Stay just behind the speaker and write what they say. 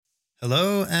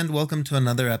Hello, and welcome to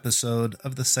another episode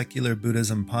of the Secular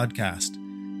Buddhism Podcast.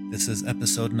 This is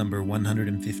episode number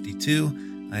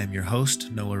 152. I am your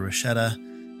host, Noah Rasheta,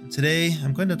 and today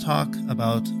I'm going to talk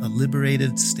about a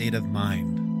liberated state of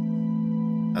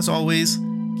mind. As always,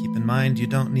 keep in mind you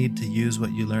don't need to use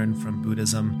what you learn from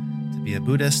Buddhism to be a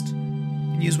Buddhist. You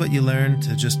can use what you learn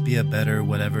to just be a better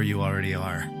whatever you already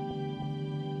are.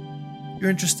 If you're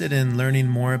interested in learning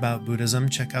more about Buddhism,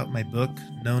 check out my book,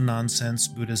 No Nonsense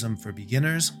Buddhism for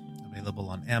Beginners, available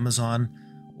on Amazon,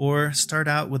 or start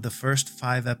out with the first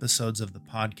 5 episodes of the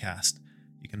podcast.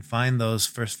 You can find those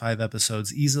first 5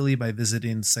 episodes easily by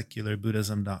visiting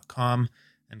secularbuddhism.com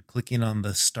and clicking on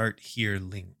the Start Here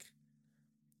link.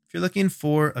 If you're looking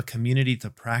for a community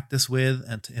to practice with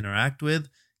and to interact with,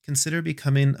 consider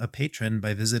becoming a patron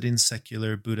by visiting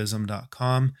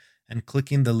secularbuddhism.com and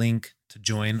clicking the link to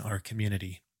join our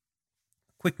community.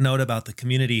 Quick note about the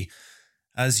community.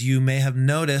 As you may have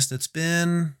noticed, it's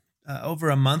been over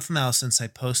a month now since I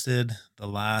posted the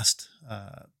last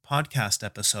podcast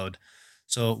episode.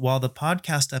 So while the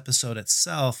podcast episode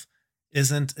itself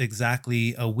isn't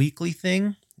exactly a weekly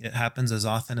thing, it happens as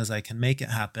often as I can make it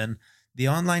happen, the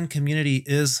online community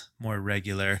is more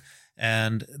regular.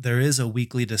 And there is a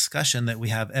weekly discussion that we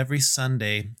have every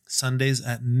Sundays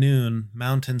at noon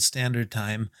Mountain Standard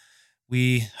Time.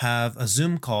 We have a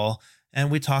Zoom call and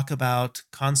we talk about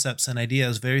concepts and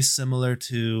ideas very similar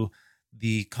to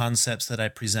the concepts that I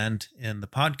present in the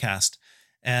podcast.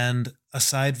 And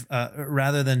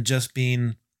rather than just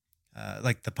being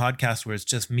like the podcast where it's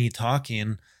just me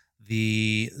talking,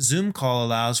 the Zoom call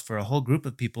allows for a whole group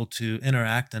of people to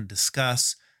interact and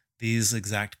discuss these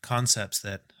exact concepts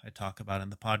that I talk about in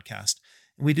the podcast.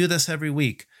 And we do this every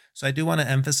week. So I do want to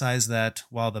emphasize that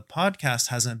while the podcast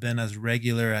hasn't been as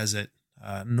regular as it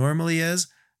normally is,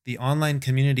 the online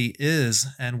community is,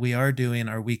 and we are doing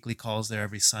our weekly calls there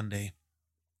every Sunday.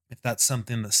 If that's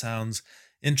something that sounds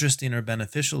interesting or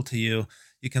beneficial to you,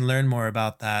 you can learn more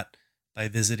about that by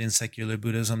visiting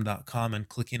secularbuddhism.com and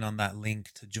clicking on that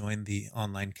link to join the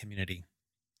online community.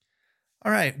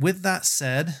 All right, with that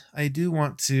said, I do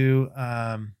want to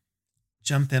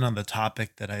jump in on the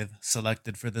topic that I've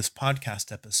selected for this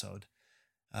podcast episode.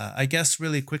 I guess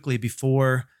really quickly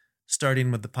before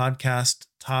starting with the podcast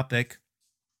topic,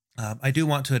 I do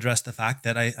want to address the fact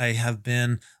that I have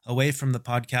been away from the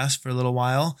podcast for a little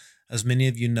while. As many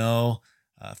of you know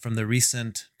from the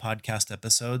recent podcast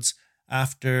episodes,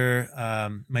 after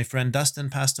my friend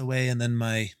Dustin passed away and then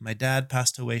my dad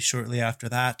passed away shortly after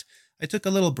that, I took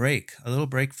a little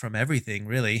break from everything,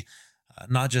 really,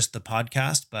 not just the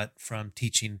podcast, but from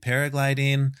teaching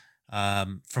paragliding,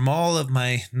 from all of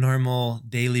my normal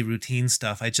daily routine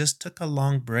stuff. I just took a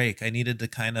long break. I needed to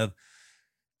kind of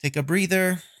take a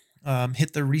breather,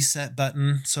 hit the reset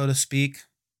button, so to speak.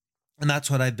 And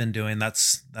that's what I've been doing.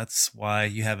 That's why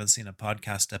you haven't seen a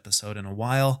podcast episode in a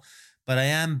while. But I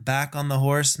am back on the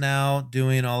horse now,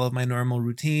 doing all of my normal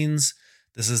routines.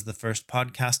 This is the first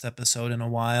podcast episode in a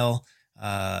while.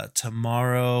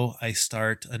 Tomorrow I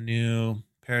start a new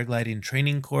paragliding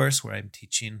training course where I'm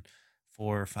teaching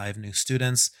 4 or 5 new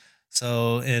students.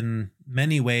 So in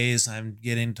many ways, I'm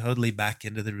getting totally back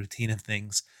into the routine of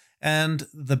things. And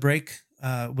the break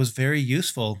was very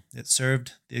useful. It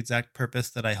served the exact purpose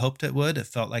that I hoped it would. It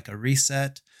felt like a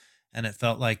reset, and it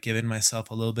felt like giving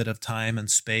myself a little bit of time and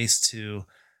space to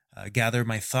gather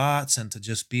my thoughts and to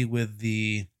just be with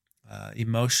the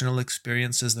emotional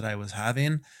experiences that I was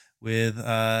having with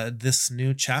this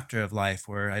new chapter of life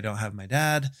where I don't have my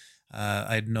dad.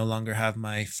 I no longer have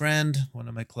my friend, one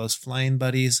of my close flying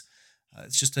buddies.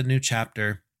 It's just a new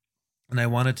chapter. And I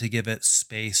wanted to give it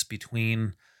space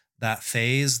between that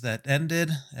phase that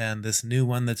ended and this new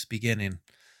one that's beginning.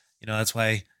 You know, that's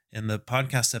why in the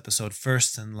podcast episode,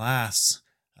 First and Last,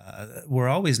 we're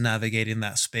always navigating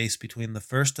that space between the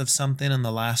first of something and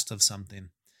the last of something.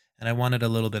 And I wanted a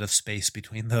little bit of space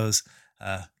between those,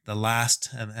 the last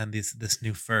and this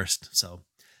new first. So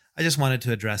I just wanted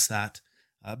to address that.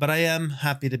 But I am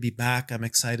happy to be back. I'm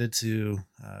excited to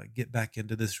get back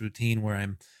into this routine where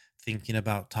I'm thinking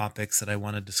about topics that I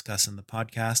want to discuss in the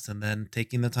podcast and then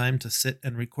taking the time to sit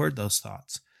and record those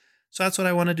thoughts. So that's what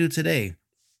I want to do today.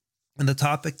 And the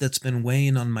topic that's been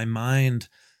weighing on my mind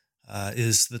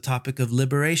is the topic of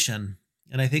liberation.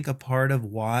 And I think a part of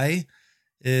why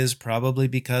is probably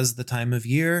because the time of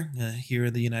year here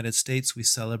in the United States, we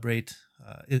celebrate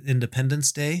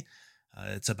Independence Day.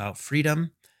 It's about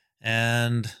freedom.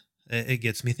 And it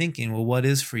gets me thinking, well, what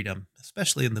is freedom,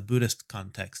 especially in the Buddhist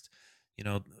context? You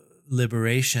know,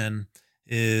 liberation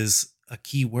is a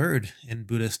key word in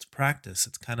Buddhist practice.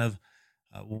 It's kind of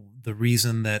the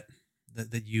reason that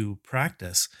you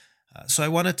practice. So I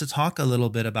wanted to talk a little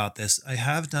bit about this. I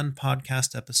have done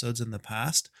podcast episodes in the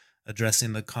past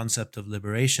addressing the concept of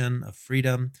liberation, of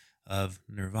freedom, of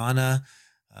nirvana,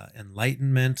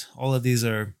 enlightenment. All of these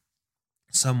are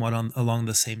somewhat along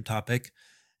the same topic.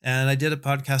 And I did a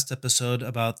podcast episode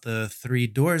about the 3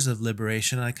 doors of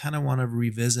liberation. I kind of want to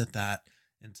revisit that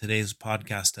in today's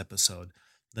podcast episode.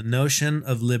 The notion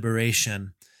of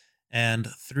liberation and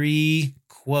 3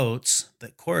 quotes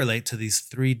that correlate to these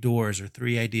 3 doors or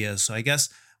 3 ideas. So I guess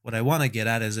what I want to get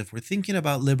at is if we're thinking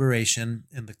about liberation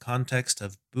in the context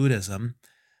of Buddhism,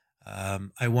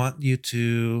 I want you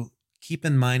to keep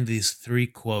in mind these 3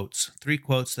 quotes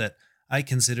that I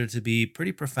consider to be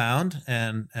pretty profound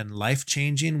and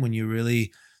life-changing when you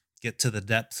really get to the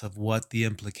depth of what the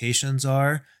implications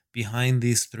are behind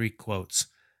these 3 quotes.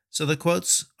 So the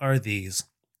quotes are these.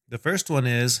 The first one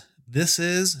is, "This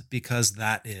is because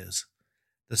that is."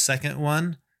 The second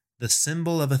one, "The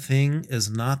symbol of a thing is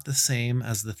not the same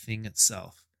as the thing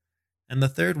itself." And the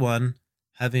third one,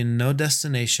 "Having no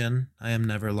destination, I am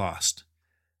never lost."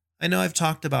 I know I've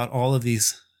talked about all of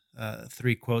these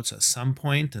 3 quotes at some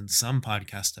point in some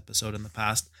podcast episode in the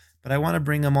past, but I want to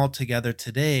bring them all together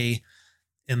today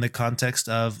in the context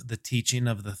of the teaching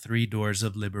of the 3 doors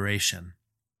of liberation.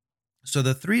 So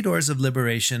the 3 doors of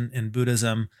liberation in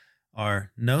Buddhism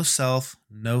are no self,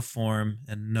 no form,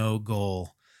 and no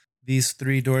goal. These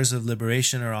 3 doors of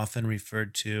liberation are often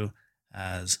referred to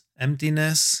as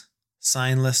emptiness,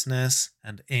 signlessness,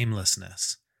 and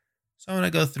aimlessness. So I want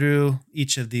to go through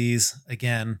each of these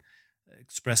again,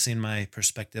 expressing my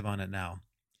perspective on it now.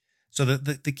 So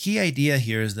the key idea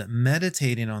here is that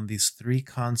meditating on these 3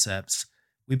 concepts,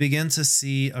 we begin to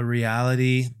see a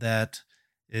reality that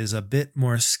is a bit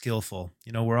more skillful.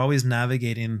 We're always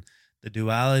navigating the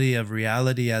duality of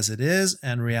reality as it is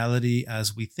and reality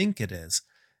as we think it is.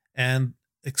 And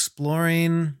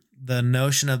exploring the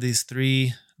notion of these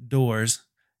 3 doors,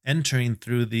 entering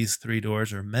through these 3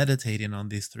 doors or meditating on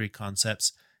these 3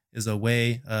 concepts is a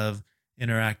way of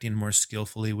interacting more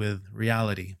skillfully with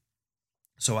reality.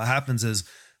 So what happens is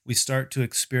we start to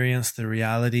experience the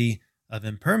reality of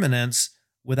impermanence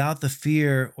without the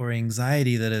fear or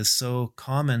anxiety that is so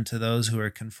common to those who are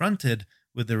confronted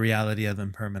with the reality of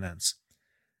impermanence.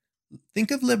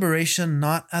 Think of liberation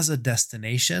not as a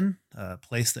destination, a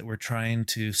place that we're trying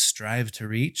to strive to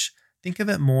reach. Think of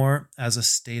it more as a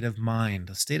state of mind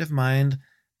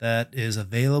that is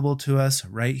available to us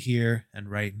right here and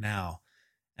right now.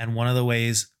 And one of the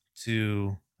ways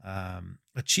to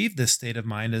achieve this state of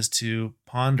mind is to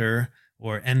ponder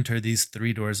or enter these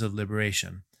 3 doors of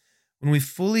liberation. When we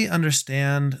fully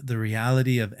understand the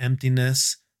reality of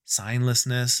emptiness,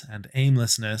 signlessness, and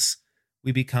aimlessness,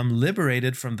 we become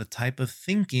liberated from the type of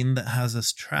thinking that has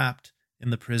us trapped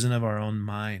in the prison of our own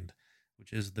mind,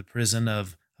 which is the prison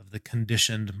of the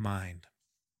conditioned mind.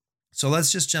 So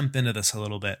let's just jump into this a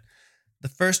little bit. The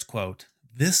first quote,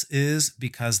 "This is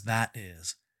because that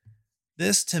is."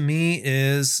 This to me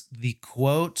is the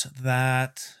quote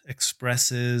that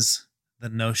expresses the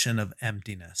notion of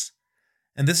emptiness.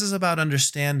 And this is about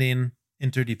understanding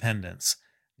interdependence.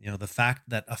 The fact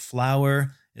that a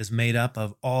flower is made up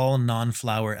of all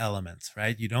non-flower elements,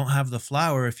 right? You don't have the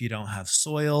flower if you don't have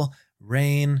soil,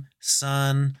 rain,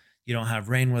 sun. You don't have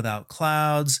rain without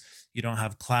clouds. You don't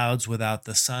have clouds without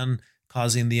the sun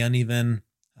causing the uneven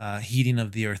heating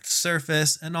of the Earth's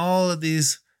surface. And all of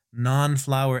these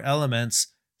non-flower elements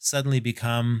suddenly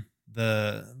become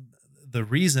the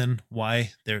reason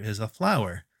why there is a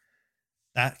flower.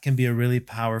 That can be a really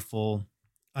powerful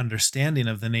understanding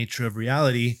of the nature of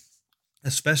reality,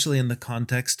 especially in the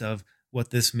context of what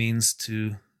this means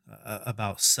to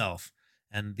about self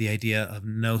and the idea of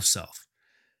no self.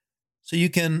 So you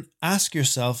can ask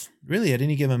yourself, really at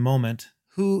any given moment,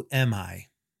 who am I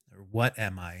or what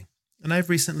am I? And I've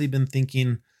recently been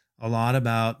thinking a lot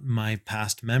about my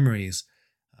past memories.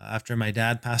 After my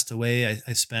dad passed away,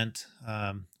 I spent,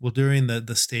 during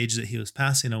the stage that he was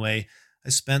passing away, I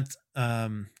spent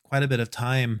quite a bit of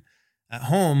time at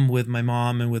home with my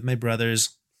mom and with my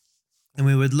brothers, and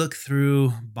we would look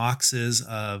through boxes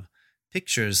of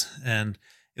pictures, and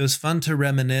it was fun to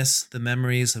reminisce the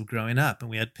memories of growing up. And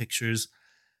we had pictures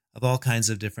of all kinds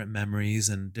of different memories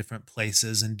and different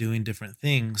places and doing different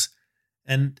things.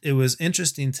 And it was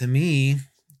interesting to me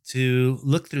to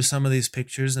look through some of these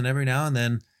pictures and every now and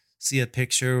then see a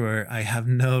picture where I have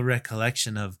no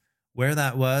recollection of where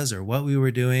that was or what we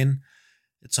were doing.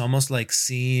 It's almost like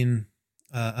seeing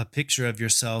a picture of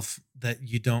yourself that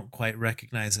you don't quite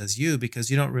recognize as you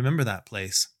because you don't remember that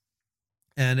place.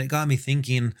 And it got me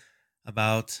thinking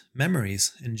about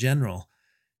memories in general.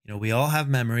 We all have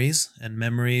memories, and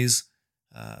memories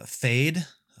fade.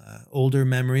 Older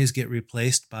memories get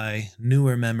replaced by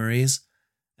newer memories.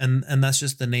 And that's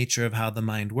just the nature of how the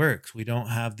mind works. We don't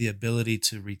have the ability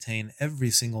to retain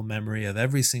every single memory of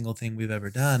every single thing we've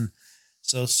ever done.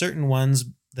 So certain ones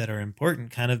that are important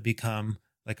kind of become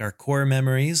like our core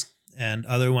memories, and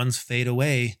other ones fade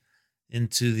away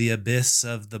into the abyss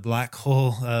of the black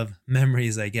hole of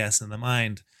memories, I guess, in the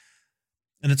mind.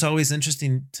 And it's always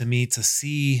interesting to me to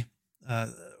see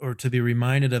or to be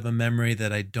reminded of a memory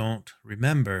that I don't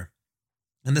remember.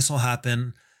 And this will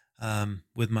happen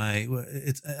with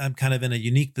I'm kind of in a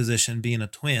unique position being a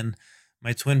twin.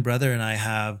 My twin brother and I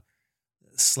have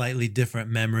slightly different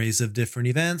memories of different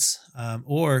events,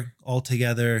 or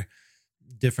altogether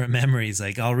different memories.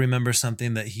 Like I'll remember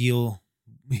something that he'll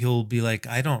be like,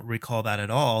 I don't recall that at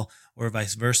all, or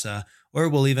vice versa. Or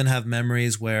we'll even have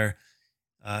memories where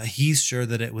he's sure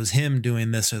that it was him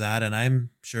doing this or that, and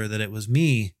I'm sure that it was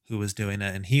me who was doing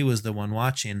it, and he was the one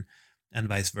watching, and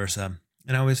vice versa.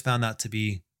 And I always found that to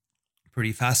be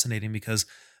pretty fascinating, because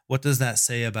what does that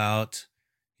say about,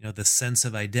 the sense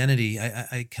of identity?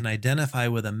 I can identify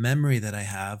with a memory that I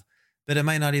have, but it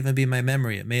might not even be my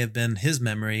memory. It may have been his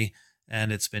memory,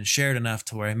 and it's been shared enough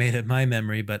to where I made it my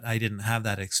memory, but I didn't have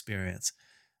that experience.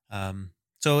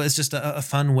 So it's just a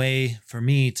fun way for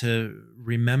me to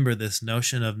remember this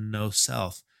notion of no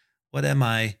self. What am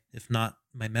I if not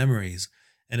my memories?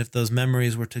 And if those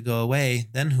memories were to go away,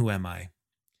 then who am I?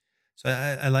 So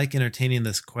I like entertaining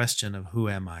this question of who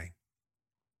am I?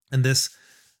 And this,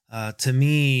 to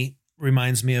me,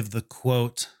 reminds me of the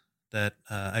quote that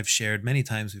I've shared many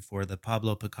times before, the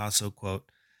Pablo Picasso quote,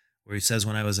 where he says,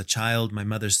 "When I was a child, my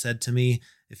mother said to me,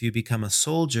 if you become a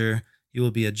soldier, you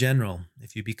will be a general.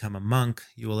 If you become a monk,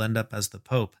 you will end up as the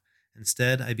Pope.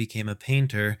 Instead, I became a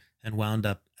painter and wound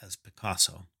up as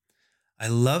Picasso." I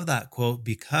love that quote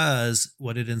because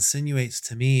what it insinuates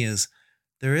to me is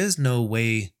there is no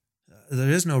way, there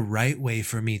is no right way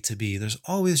for me to be. There's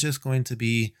always just going to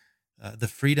be the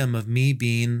freedom of me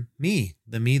being me,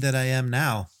 the me that I am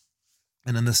now.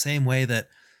 And in the same way that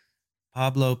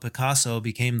Pablo Picasso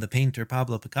became the painter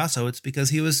Pablo Picasso, it's because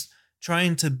he was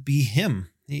trying to be him.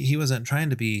 He wasn't trying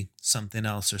to be something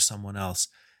else or someone else.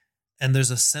 And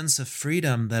there's a sense of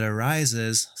freedom that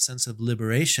arises, a sense of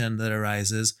liberation that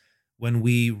arises when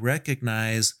we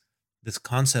recognize this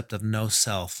concept of no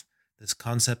self, this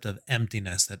concept of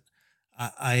emptiness, that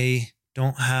I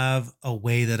don't have a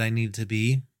way that I need to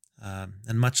be,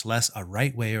 and much less a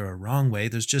right way or a wrong way.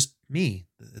 There's just me.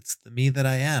 It's the me that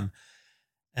I am.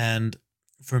 And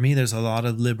for me, there's a lot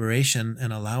of liberation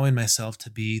in allowing myself to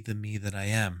be the me that I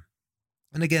am.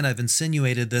 And again, I've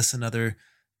insinuated this in other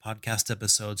podcast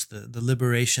episodes, the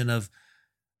liberation of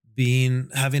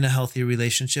having a healthy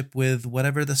relationship with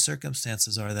whatever the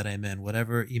circumstances are that I'm in,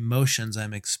 whatever emotions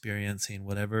I'm experiencing,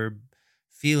 whatever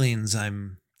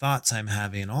thoughts I'm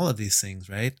having, all of these things,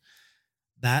 right?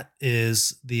 That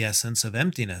is the essence of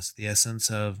emptiness, the essence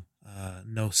of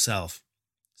no self.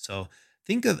 So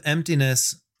think of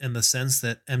emptiness in the sense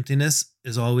that emptiness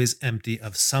is always empty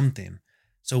of something.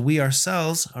 So we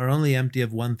ourselves are only empty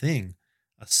of one thing,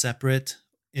 a separate,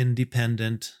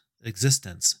 independent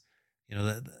existence.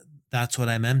 That's what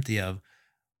I'm empty of,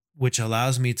 which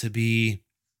allows me to be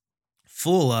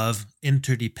full of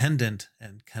interdependent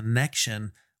and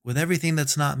connection with everything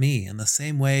that's not me. In the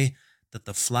same way that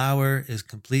the flower is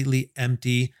completely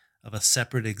empty of a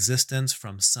separate existence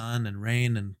from sun and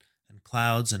rain and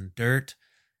clouds and dirt,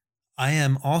 I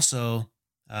am also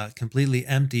completely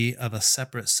empty of a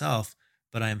separate self,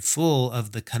 but I am full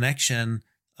of the connection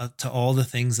to all the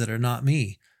things that are not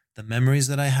me. The memories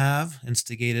that I have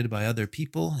instigated by other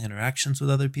people, interactions with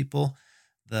other people,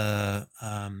 the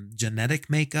genetic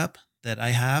makeup that I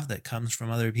have that comes from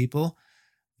other people,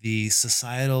 the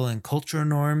societal and cultural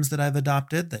norms that I've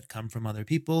adopted that come from other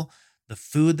people, the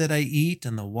food that I eat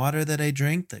and the water that I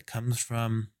drink that comes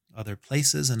from other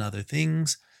places and other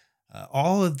things.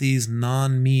 All of these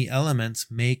non-me elements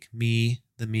make me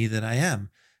the me that I am.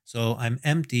 So I'm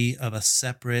empty of a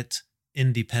separate,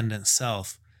 independent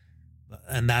self.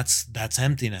 And that's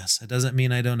emptiness. It doesn't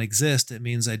mean I don't exist. It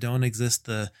means I don't exist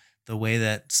the way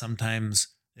that sometimes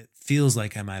it feels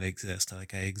like I might exist,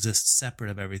 like I exist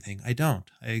separate of everything. I don't.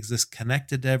 I exist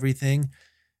connected to everything.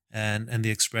 And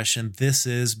the expression, this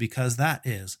is because that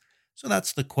is. So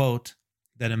that's the quote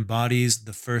that embodies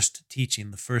the first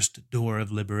teaching, the first door of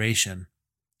liberation.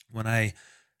 When I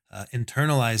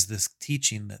internalize this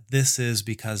teaching that this is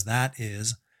because that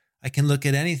is, I can look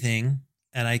at anything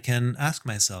and I can ask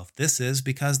myself, this is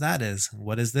because that is.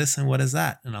 What is this and what is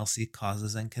that? And I'll see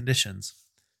causes and conditions.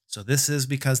 So this is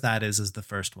because that is the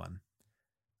first one.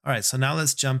 All right, so now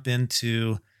let's jump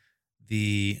into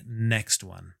the next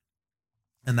one.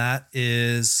 and that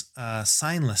is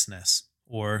signlessness,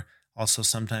 or also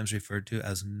sometimes referred to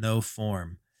as no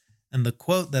form. And the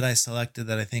quote that I selected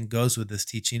that I think goes with this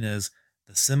teaching is,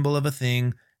 "The symbol of a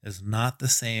thing is not the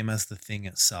same as the thing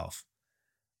itself."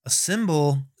 A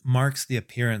symbol marks the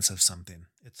appearance of something,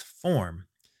 its form.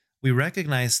 We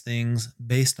recognize things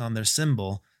based on their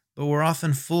symbol, but we're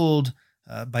often fooled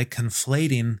by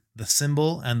conflating the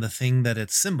symbol and the thing that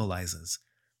it symbolizes.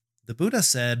 The Buddha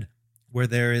said, "Where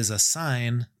there is a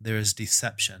sign, there is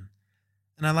deception."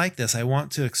 And I like this. I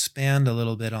want to expand a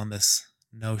little bit on this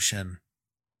notion.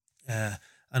 An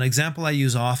example I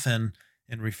use often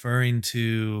in referring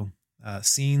to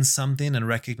seeing something and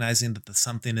recognizing that the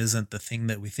something isn't the thing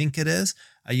that we think it is,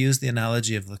 I use the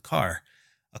analogy of the car.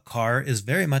 A car is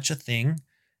very much a thing,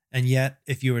 and yet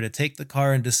if you were to take the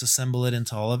car and disassemble it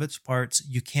into all of its parts,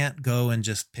 you can't go and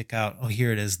just pick out, oh,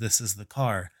 here it is, this is the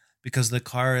car, because the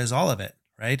car is all of it,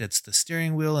 right? It's the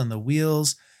steering wheel and the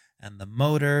wheels and the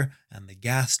motor and the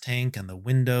gas tank and the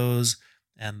windows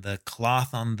and the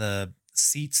cloth on the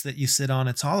seats that you sit on.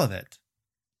 It's all of it.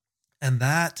 And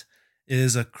that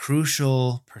is a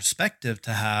crucial perspective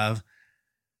to have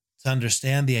to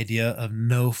understand the idea of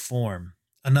no form.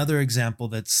 Another example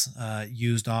that's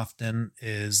used often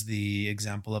is the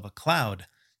example of a cloud.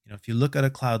 If you look at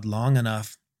a cloud long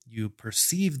enough, you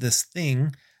perceive this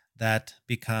thing that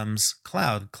becomes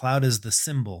cloud. Cloud is the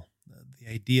symbol, the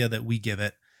idea that we give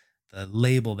it, the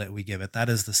label that we give it. That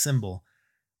is the symbol.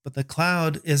 But the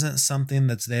cloud isn't something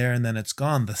that's there and then it's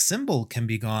gone. The symbol can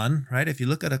be gone, right? If you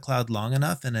look at a cloud long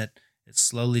enough and it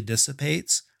slowly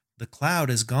dissipates, the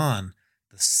cloud is gone.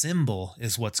 The symbol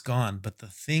is what's gone, but the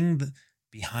thing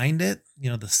behind it,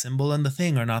 the symbol and the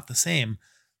thing are not the same,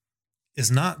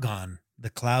 is not gone. The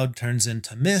cloud turns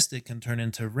into mist. It can turn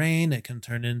into rain. It can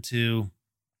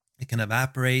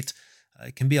evaporate.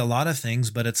 It can be a lot of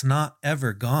things, but it's not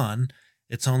ever gone.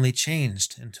 It's only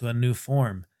changed into a new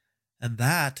form. And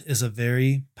that is a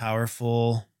very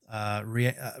powerful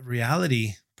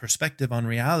reality perspective on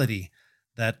reality,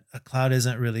 that a cloud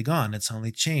isn't really gone. It's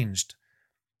only changed.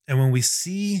 And when we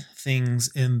see things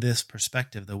in this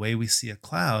perspective, the way we see a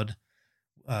cloud,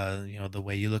 the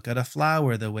way you look at a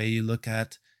flower, the way you look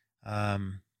at,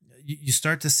 you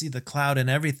start to see the cloud in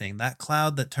everything. That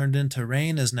cloud that turned into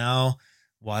rain is now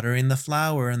watering the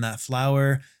flower, and that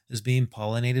flower is being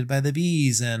pollinated by the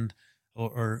bees and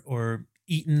or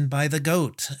eaten by the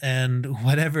goat and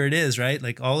whatever it is, right?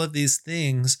 Like all of these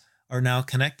things are now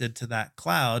connected to that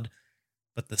cloud,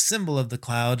 but the symbol of the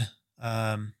cloud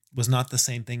was not the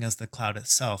same thing as the cloud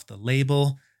itself. The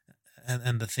label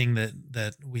and the thing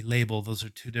that we label, those are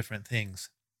two different things.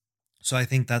 So I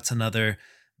think that's another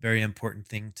very important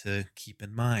thing to keep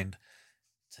in mind.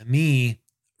 To me,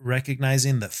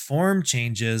 recognizing that form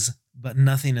changes, but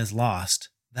nothing is lost.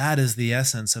 That is the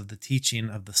essence of the teaching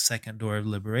of the second door of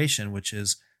liberation, which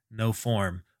is no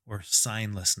form or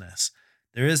signlessness.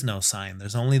 There is no sign.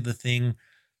 There's only the thing.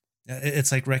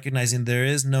 It's like recognizing there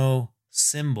is no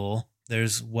symbol.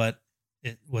 There's what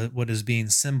is being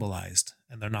symbolized,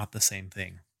 and they're not the same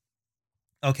thing.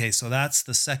 Okay, so that's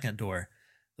the second door.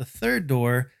 The third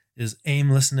door is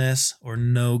aimlessness or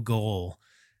no goal.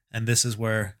 And this is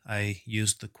where I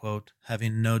used the quote,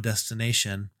 "Having no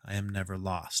destination, I am never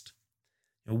lost."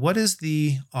 What is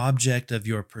the object of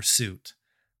your pursuit?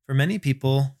 For many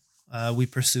people, we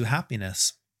pursue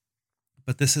happiness.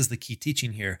 But this is the key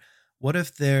teaching here. What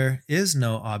if there is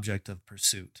no object of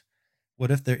pursuit?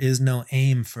 What if there is no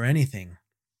aim for anything?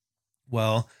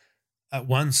 Well, at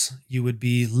once you would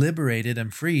be liberated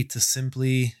and free to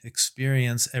simply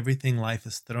experience everything life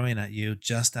is throwing at you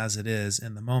just as it is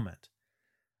in the moment.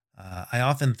 I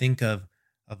often think of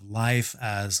life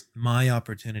as my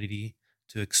opportunity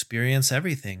to experience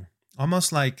everything,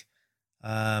 almost like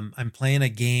I'm playing a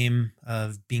game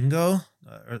of bingo,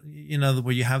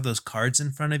 where you have those cards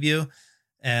in front of you,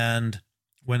 and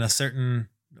when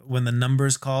the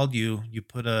number's called, you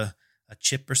put a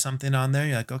chip or something on there.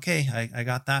 You're like, okay, I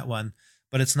got that one,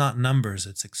 but it's not numbers,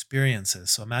 it's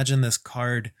experiences. So imagine this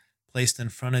card placed in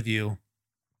front of you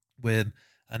with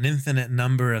an infinite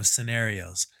number of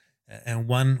scenarios, and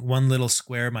one little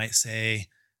square might say,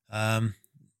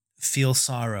 feel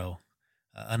sorrow.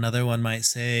 Another one might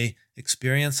say,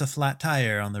 experience a flat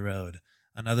tire on the road.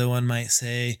 Another one might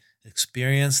say,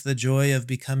 experience the joy of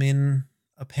becoming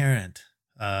a parent.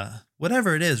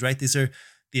 Whatever it is, right? These are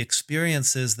the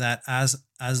experiences that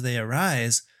as they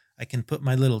arise, I can put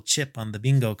my little chip on the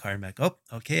bingo card and be like, oh,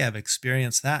 okay, I've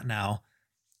experienced that now.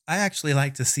 I actually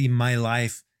like to see my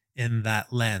life in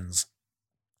that lens.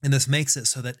 And this makes it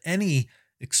so that any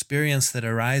experience that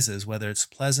arises, whether it's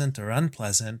pleasant or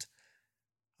unpleasant,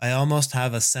 I almost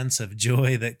have a sense of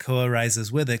joy that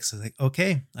co-arises with it. So like,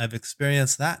 okay, I've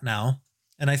experienced that now.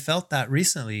 And I felt that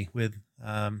recently with,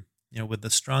 with the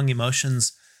strong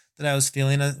emotions that I was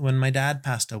feeling when my dad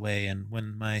passed away and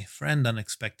when my friend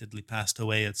unexpectedly passed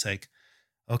away. It's like,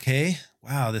 okay,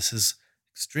 wow, this is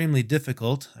extremely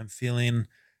difficult. I'm feeling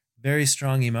very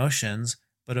strong emotions,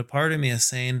 but a part of me is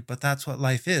saying, but that's what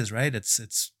life is, right?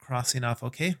 It's crossing off,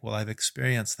 okay, well, I've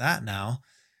experienced that now.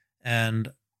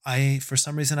 And for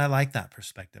some reason, I like that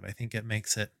perspective. I think it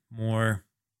makes it more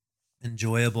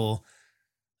enjoyable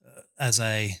as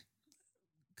I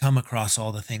come across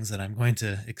all the things that I'm going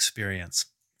to experience.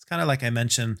 It's kind of like I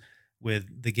mentioned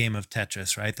with the game of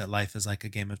Tetris, right? That life is like a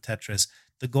game of Tetris.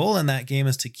 The goal in that game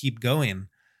is to keep going.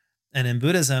 And in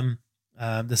Buddhism,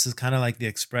 this is kind of like the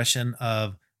expression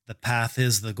of the path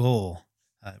is the goal,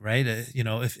 right?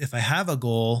 If I have a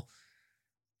goal,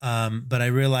 but I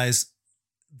realize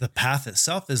the path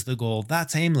itself is the goal,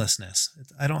 that's aimlessness.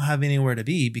 I don't have anywhere to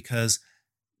be because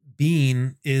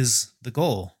being is the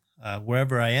goal.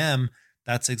 Wherever I am,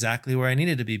 that's exactly where I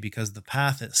needed to be because the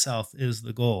path itself is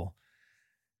the goal.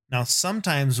 Now,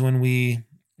 sometimes when we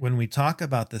talk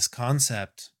about this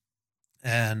concept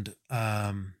and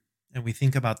we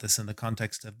think about this in the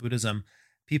context of Buddhism,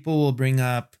 people will bring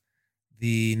up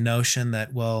the notion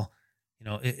that, well,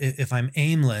 if I'm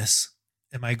aimless,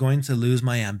 am I going to lose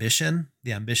my ambition,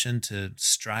 the ambition to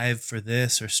strive for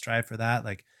this or strive for that?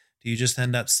 Like, do you just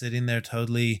end up sitting there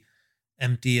totally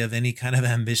empty of any kind of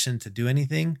ambition to do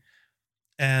anything?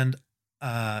 And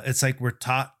it's like we're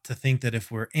taught to think that if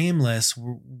we're aimless,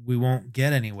 we won't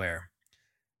get anywhere.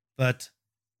 But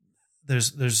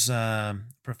there's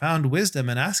profound wisdom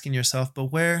in asking yourself, but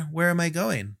where am I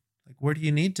going? Like, where do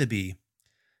you need to be?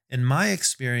 In my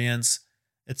experience,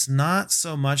 it's not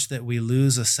so much that we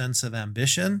lose a sense of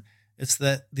ambition. It's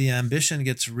that the ambition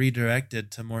gets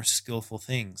redirected to more skillful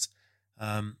things.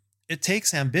 It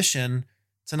takes ambition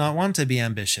to not want to be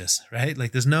ambitious, right?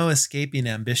 Like there's no escaping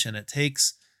ambition.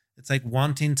 It's like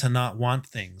wanting to not want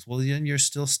things. Well, then you're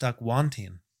still stuck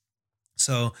wanting.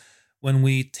 So when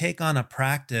we take on a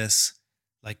practice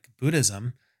like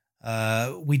Buddhism,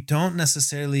 we don't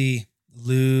necessarily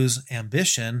lose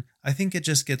ambition. I think it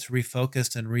just gets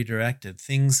refocused and redirected.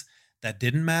 Things that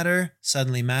didn't matter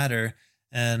suddenly matter,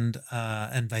 and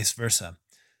vice versa.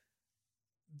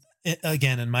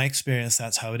 Again, in my experience,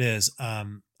 that's how it is.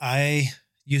 I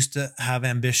used to have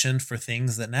ambition for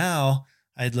things that now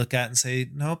I'd look at and say,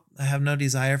 nope, I have no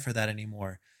desire for that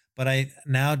anymore. But I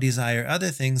now desire other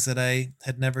things that I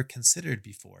had never considered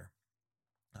before.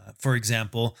 For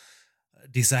example,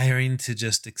 desiring to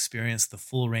just experience the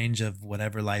full range of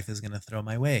whatever life is going to throw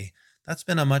my way. That's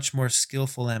been a much more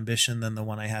skillful ambition than the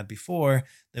one I had before.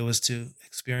 That was to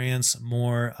experience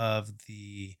more of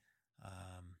the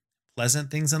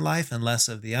pleasant things in life and less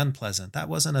of the unpleasant. That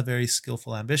wasn't a very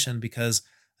skillful ambition because,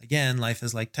 again, life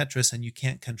is like Tetris and you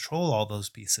can't control all those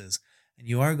pieces and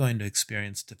you are going to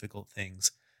experience difficult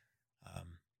things.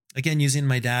 Again, using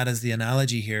my dad as the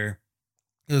analogy here,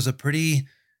 it was a pretty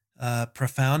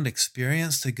profound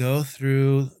experience to go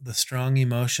through the strong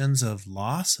emotions of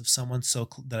loss of someone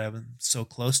that I was so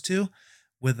close to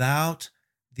without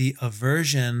the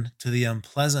aversion to the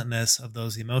unpleasantness of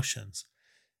those emotions.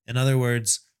 In other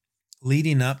words,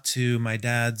 leading up to my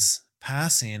dad's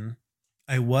passing,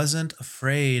 I wasn't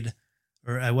afraid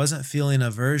or I wasn't feeling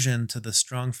aversion to the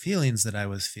strong feelings that I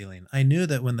was feeling. I knew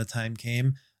that when the time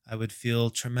came, I would feel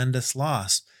tremendous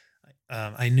loss.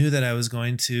 I knew that I was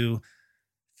going to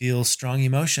feel strong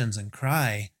emotions and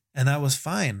cry, and that was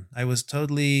fine. I was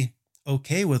totally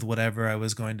okay with whatever I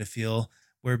was going to feel,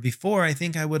 where before I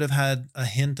think I would have had a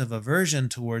hint of aversion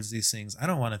towards these things. I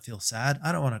don't want to feel sad.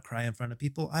 I don't want to cry in front of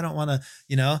people. I don't want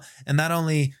to, and that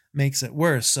only makes it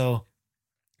worse. So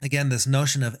again, this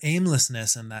notion of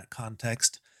aimlessness in that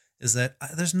context is that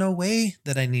there's no way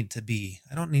that I need to be.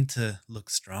 I don't need to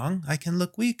look strong. I can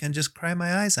look weak and just cry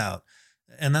my eyes out.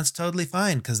 And that's totally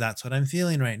fine because that's what I'm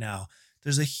feeling right now.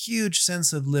 There's a huge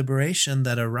sense of liberation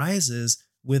that arises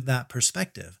with that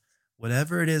perspective.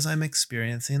 Whatever it is I'm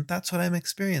experiencing, that's what I'm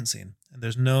experiencing. And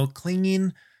there's no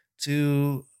clinging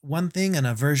to one thing and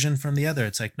aversion from the other.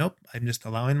 It's like, nope, I'm just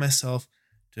allowing myself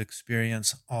to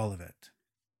experience all of it.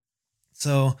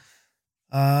 So,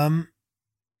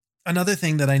 another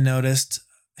thing that I noticed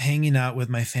hanging out with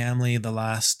my family the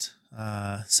last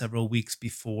several weeks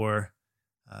before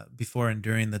and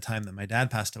during the time that my dad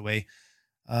passed away,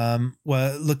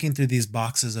 looking through these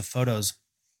boxes of photos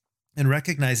and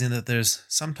recognizing that there's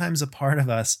sometimes a part of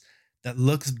us that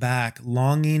looks back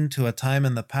longing to a time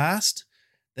in the past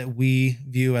that we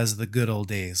view as the good old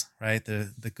days, right?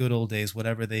 The good old days,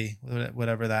 whatever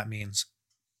that means.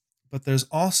 But there's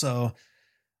also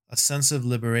a sense of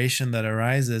liberation that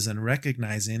arises in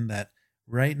recognizing that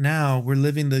right now we're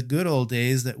living the good old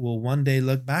days that we'll one day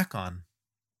look back on.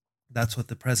 That's what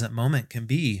the present moment can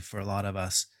be for a lot of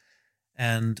us.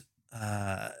 And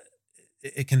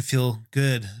it can feel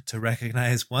good to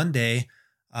recognize one day,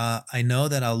 I know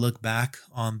that I'll look back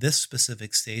on this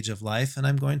specific stage of life and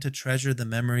I'm going to treasure the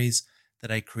memories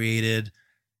that I created,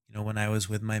 when I was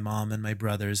with my mom and my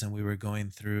brothers and we were going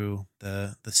through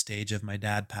the stage of my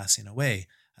dad passing away.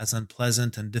 As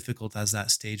unpleasant and difficult as that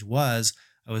stage was,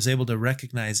 I was able to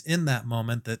recognize in that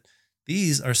moment that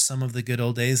these are some of the good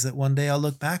old days that one day I'll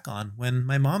look back on when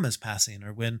my mom is passing,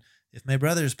 or if my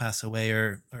brothers pass away,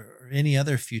 or any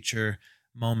other future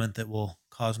moment that will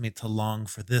cause me to long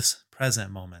for this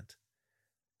present moment.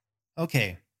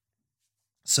 Okay,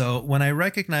 so when I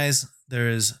recognize there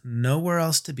is nowhere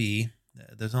else to be,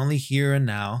 there's only here and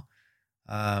now,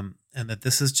 and that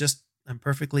this is just, I'm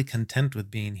perfectly content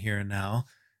with being here and now,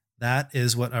 that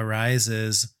is what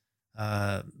arises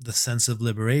the sense of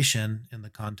liberation in the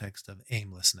context of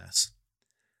aimlessness.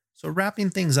 So wrapping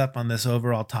things up on this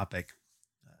overall topic,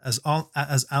 as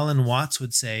Alan Watts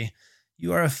would say,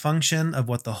 you are a function of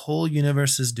what the whole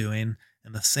universe is doing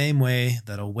in the same way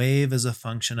that a wave is a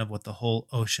function of what the whole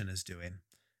ocean is doing.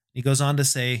 He goes on to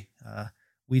say,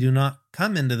 we do not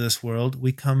come into this world,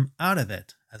 we come out of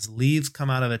it. As leaves come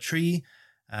out of a tree,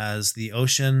 as the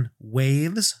ocean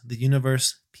waves, the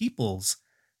universe peoples.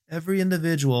 Every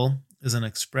individual is an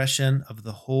expression of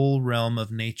the whole realm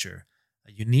of nature,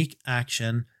 a unique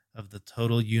action of the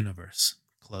total universe.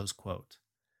 Close quote.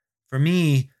 For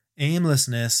me,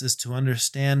 aimlessness is to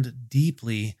understand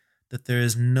deeply that there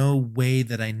is no way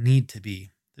that I need to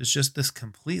be. There's just this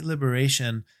complete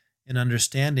liberation in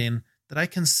understanding that I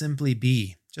can simply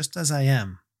be just as I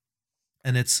am.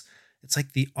 And it's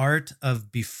like the art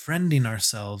of befriending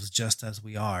ourselves just as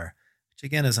we are, which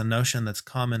again is a notion that's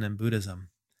common in Buddhism.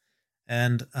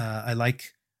 And I'd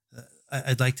like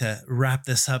to wrap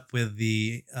this up with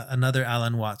another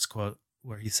Alan Watts quote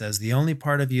where he says, "The only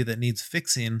part of you that needs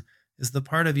fixing is the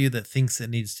part of you that thinks it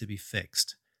needs to be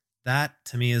fixed." That,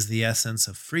 to me, is the essence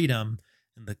of freedom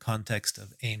in the context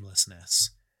of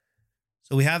aimlessness.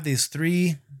 So we have these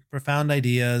three profound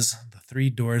ideas, the three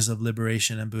doors of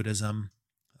liberation in Buddhism: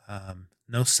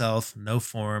 no self, no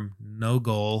form, no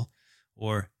goal,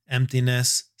 or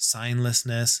emptiness,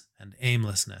 signlessness, and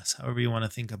aimlessness, however you want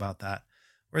to think about that.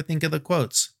 Or think of the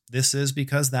quotes. This is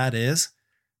because that is.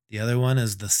 The other one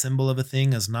is the symbol of a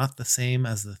thing is not the same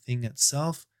as the thing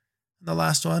itself. And the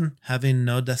last one, having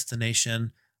no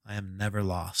destination, I am never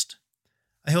lost.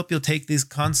 I hope you'll take these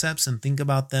concepts and think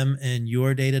about them in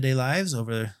your day-to-day lives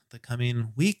over the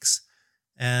coming weeks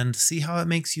and see how it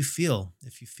makes you feel.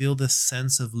 If you feel this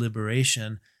sense of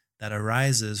liberation that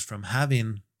arises from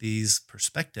having these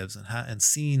perspectives and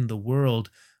seeing the world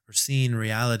or seeing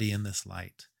reality in this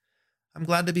light. I'm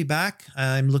glad to be back.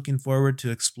 I'm looking forward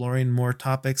to exploring more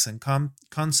topics and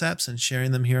concepts and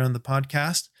sharing them here on the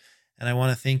podcast. And I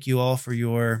want to thank you all for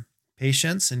your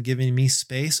patience and giving me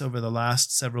space over the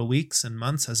last several weeks and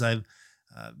months as I've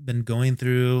been going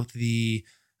through the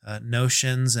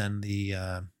notions and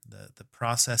the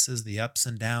processes, the ups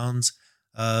and downs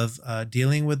of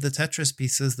dealing with the Tetris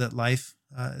pieces that life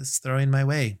is throwing my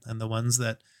way, and the ones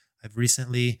that I've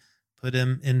recently put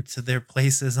them into their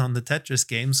places on the Tetris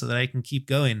game so that I can keep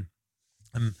going.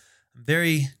 I'm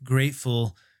very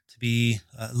grateful to be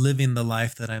living the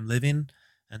life that I'm living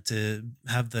and to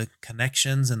have the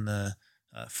connections and the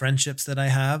friendships that I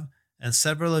have. And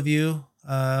several of you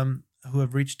who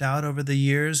have reached out over the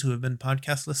years, who have been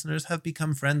podcast listeners, have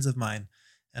become friends of mine.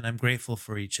 And I'm grateful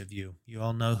for each of you. You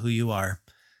all know who you are.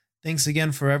 Thanks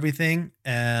again for everything,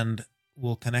 and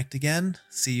we'll connect again.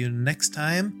 See you next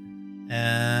time,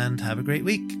 and have a great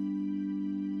week.